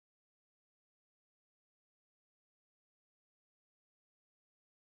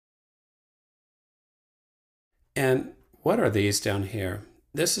And what are these down here?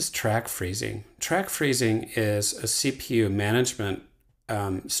 This is track freezing. Track freezing is a CPU management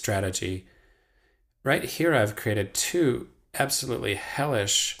strategy. Right here, I've created two absolutely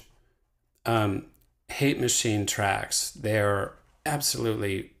hellish hate machine tracks. They're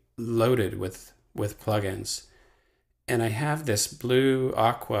absolutely loaded with plugins. And I have this blue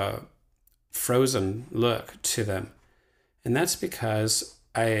aqua frozen look to them. And that's because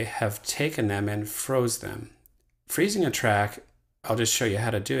I have taken them and froze them. Freezing a track, I'll just show you how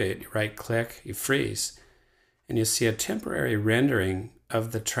to do it. You right click, you freeze, and you see a temporary rendering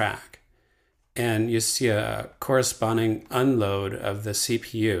of the track. And you see a corresponding unload of the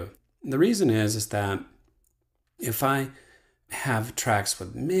CPU. The reason is that if I have tracks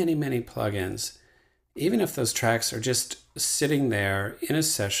with many, many plugins, even if those tracks are just sitting there in a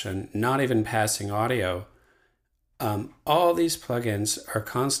session, not even passing audio, all these plugins are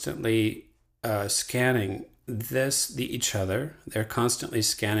constantly scanning each other. They're constantly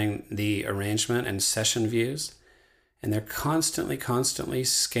scanning the arrangement and session views, and they're constantly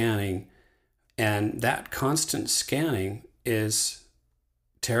scanning. And that constant scanning is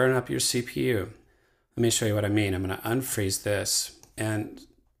tearing up your CPU. Let me show you what I mean. I'm going to unfreeze this, and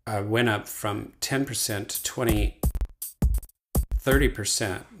I went up from 10% to 20,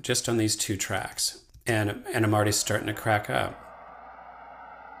 30% just on these two tracks. And I'm already starting to crack up.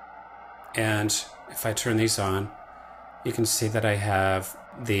 And if I turn these on, you can see that I have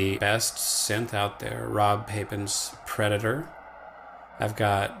the best synth out there, Rob Papin's Predator. I've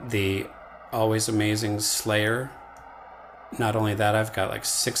got the always amazing Slayer. Not only that, I've got like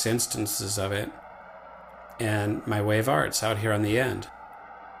 6 instances of it. And my Wave Arts out here on the end.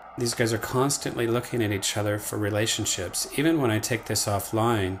 These guys are constantly looking at each other for relationships. Even when I take this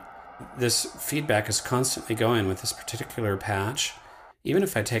offline, this feedback is constantly going with this particular patch. Even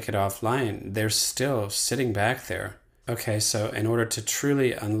if I take it offline, they're still sitting back there. Okay, so in order to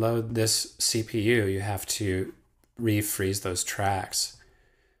truly unload this CPU, you have to refreeze those tracks.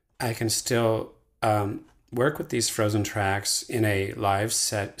 I can still work with these frozen tracks in a live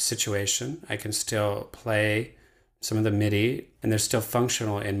set situation. I can still play some of the MIDI, and they're still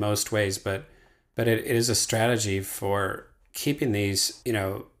functional in most ways, but it is a strategy for keeping these,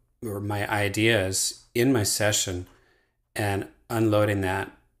 or my ideas in my session and unloading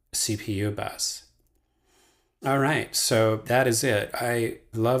that CPU bus. All right, so that is it. I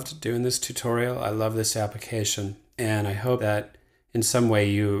loved doing this tutorial. I love this application, and I hope that in some way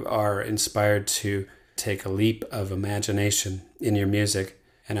you are inspired to take a leap of imagination in your music,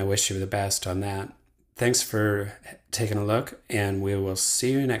 and I wish you the best on that. Thanks for taking a look, and we will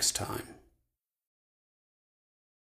see you next time.